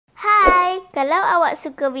Kalau awak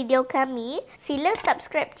suka video kami, sila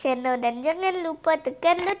subscribe channel dan jangan lupa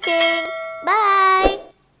tekan loceng. Bye!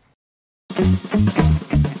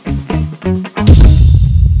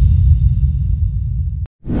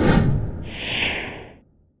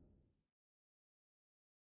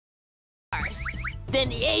 Then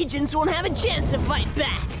the agents won't have a chance to fight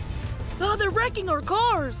back. Oh, they're wrecking our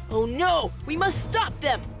cars! Oh no, we must stop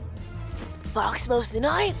them. Foxmouse and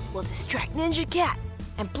I will distract Ninja Cat.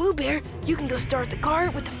 And Blue Bear, you can go start the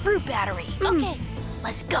car with the fruit battery. Okay,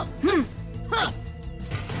 let's go.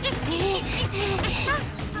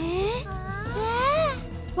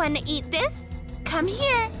 Wanna eat this? Come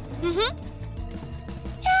here.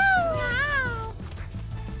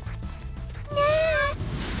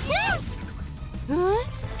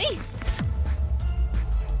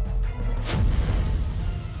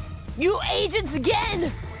 You agents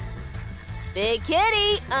again! Big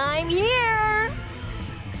Kitty, I'm here!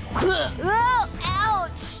 Oh,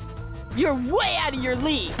 ouch! You're way out of your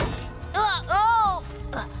league! Oh!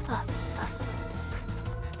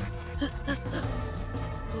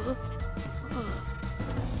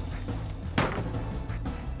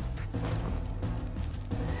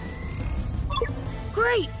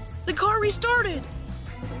 Great! The car restarted!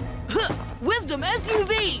 Wisdom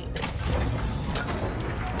SUV!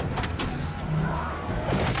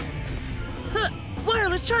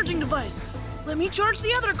 Wireless charging device! Let me charge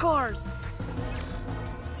the other cars!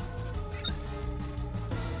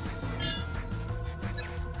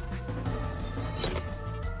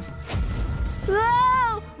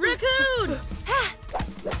 Whoa! Raccoon!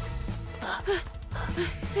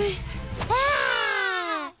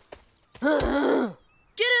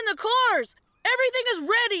 Get in the cars! Everything is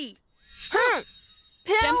ready!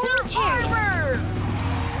 Jump in the chariot. Armor!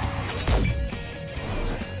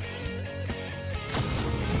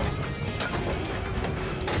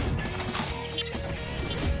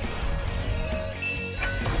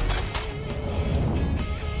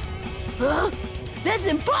 Huh? That's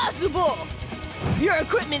impossible! Your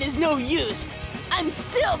equipment is no use! I'm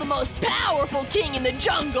still the most powerful king in the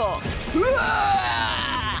jungle!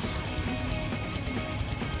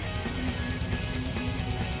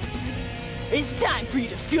 It's time for you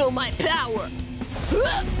to feel my power!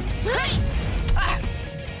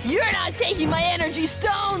 You're not taking my energy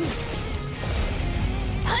stones!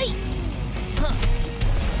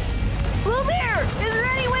 Blue Bear! Is there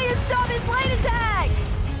any way to stop his light attack?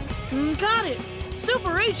 Got it!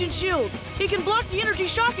 Super Agent Shield! He can block the energy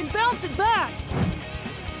shock and bounce it back!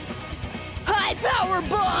 High power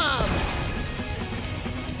bomb!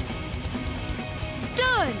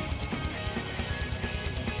 Done!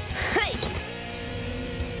 Hey!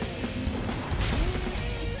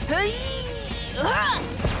 Hey!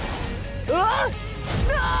 No!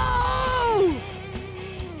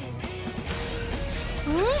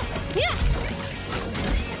 Yeah.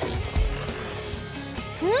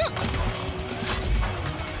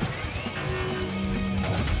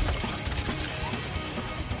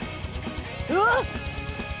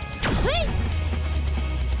 Hey!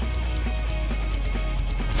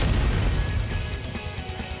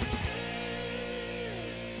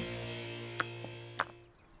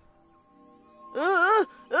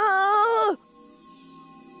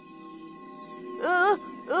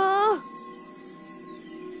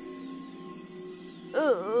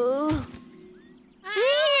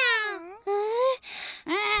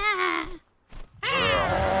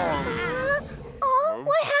 Oh,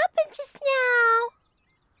 what happened just now?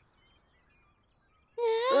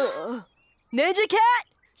 Ninja Cat,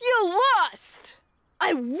 you lost!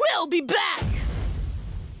 I will be back!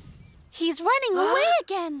 He's running away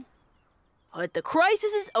again. But the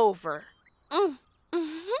crisis is over.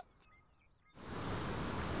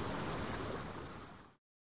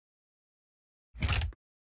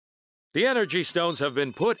 The energy stones have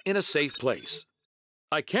been put in a safe place.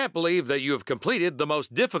 I can't believe that you have completed the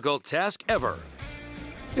most difficult task ever.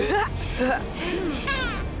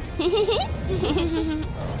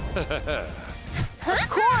 Of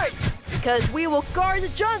course! Because we will guard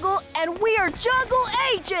the jungle, and we are jungle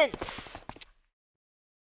agents!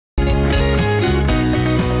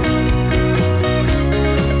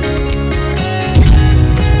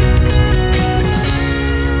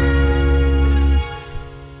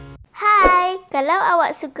 Hai, kalau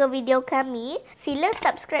awak suka video kami, sila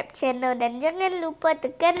subscribe channel dan jangan lupa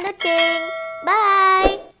tekan loceng.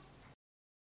 Bye!